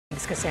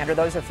Cassandra.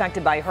 Those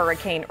affected by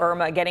Hurricane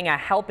Irma getting a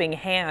helping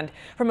hand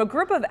from a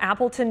group of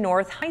Appleton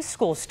North High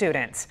School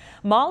students.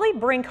 Molly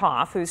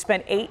Brinkhoff, who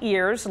spent 8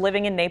 years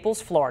living in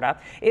Naples, Florida,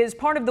 is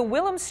part of the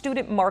Willems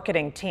student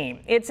marketing team.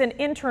 It's an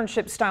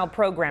internship-style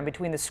program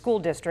between the school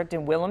district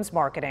and Willems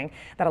marketing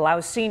that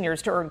allows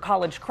seniors to earn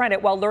college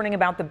credit while learning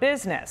about the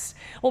business.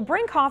 Well,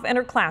 Brinkhoff and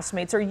her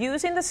classmates are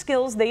using the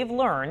skills they've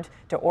learned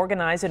to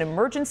organize an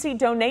emergency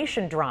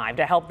donation drive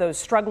to help those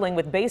struggling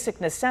with basic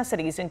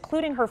necessities,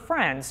 including her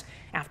friends,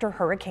 after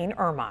Hurricane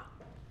Irma.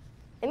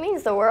 It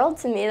means the world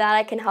to me that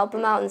I can help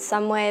them out in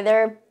some way.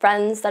 They're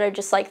friends that are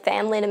just like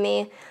family to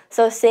me.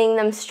 So seeing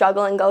them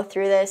struggle and go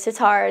through this, it's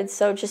hard.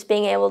 So just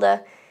being able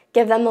to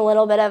give them a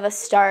little bit of a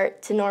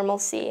start to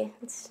normalcy,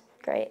 it's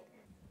great.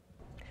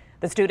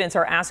 The students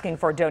are asking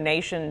for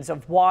donations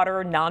of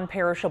water,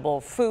 non-perishable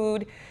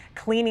food,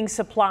 cleaning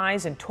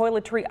supplies, and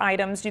toiletry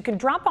items. You can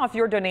drop off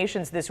your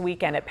donations this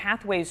weekend at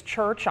Pathways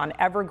Church on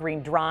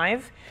Evergreen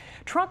Drive.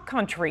 Truck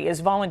Country is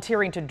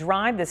volunteering to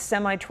drive the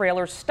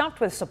semi-trailer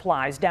stuffed with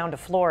supplies down to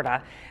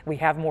Florida. We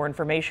have more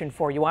information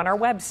for you on our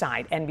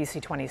website,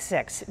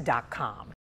 NBC26.com.